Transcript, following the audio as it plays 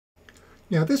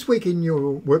Now this week in your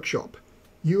workshop,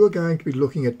 you are going to be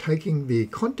looking at taking the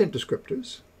content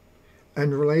descriptors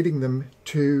and relating them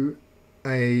to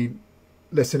a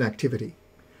lesson activity.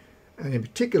 And in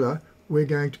particular, we're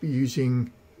going to be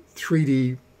using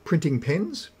 3D printing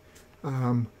pens,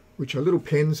 which are little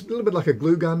pens, a little bit like a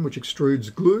glue gun, which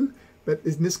extrudes glue, but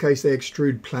in this case, they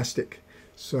extrude plastic.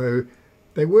 So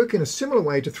they work in a similar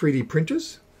way to 3D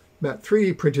printers, but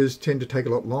 3D printers tend to take a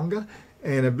lot longer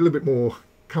and a little bit more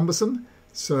cumbersome.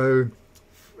 So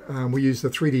we use the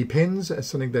 3D pens as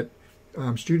something that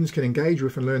students can engage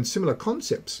with and learn similar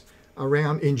concepts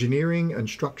around engineering and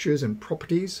structures and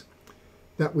properties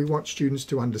that we want students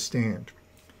to understand.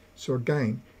 So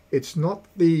again, it's not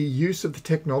the use of the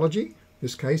technology, in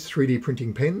this case 3D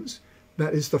printing pens,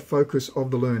 that is the focus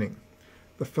of the learning.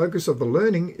 The focus of the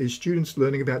learning is students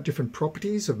learning about different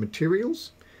properties of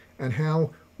materials and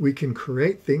how we can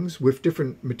create things with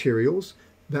different materials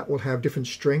that will have different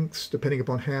strengths depending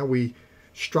upon how we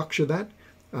structure that,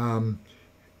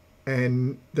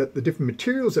 and that the different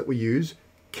materials that we use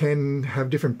can have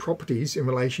different properties in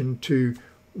relation to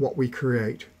what we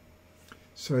create.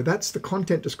 So that's the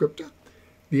content descriptor.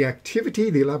 The activity,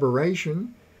 the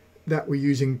elaboration that we're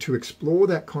using to explore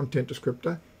that content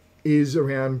descriptor is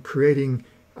around creating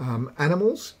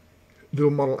animals,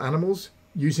 little model animals,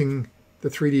 using the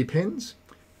 3D pens.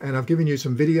 And I've given you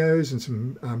some videos and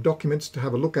some documents to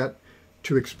have a look at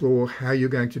to explore how you're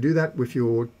going to do that with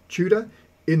your tutor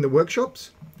in the workshops.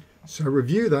 So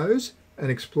review those and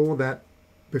explore that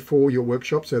before your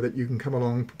workshop so that you can come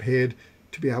along prepared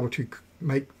to be able to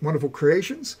make wonderful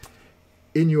creations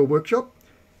in your workshop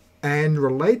and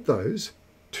relate those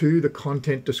to the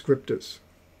content descriptors.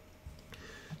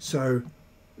 So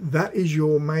that is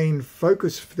your main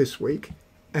focus for this week.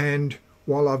 And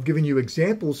while I've given you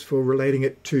examples for relating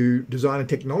it to design and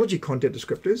technology content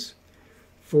descriptors,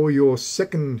 for your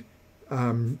second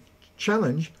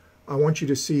challenge, I want you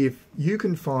to see if you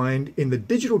can find in the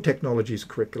digital technologies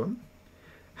curriculum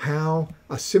how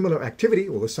a similar activity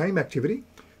or the same activity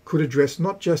could address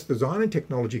not just design and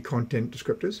technology content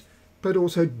descriptors, but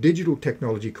also digital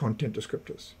technology content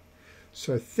descriptors.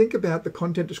 So think about the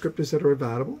content descriptors that are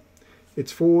available.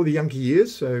 It's for the younger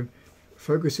years, so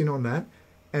focus in on that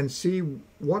and see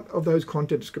what of those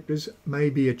content descriptors may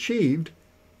be achieved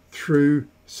through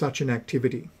such an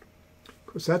activity.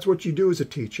 Because that's what you do as a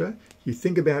teacher. You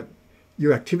think about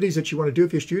your activities that you want to do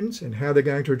with your students and how they're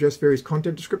going to address various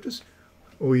content descriptors.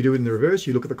 Or you do it in the reverse.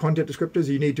 You look at the content descriptors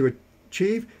you need to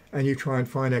achieve and you try and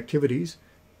find activities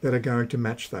that are going to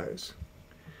match those.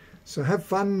 So have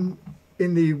fun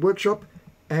in the workshop,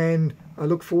 and I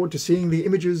look forward to seeing the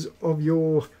images of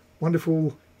your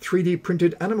wonderful 3D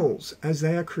printed animals as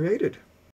they are created.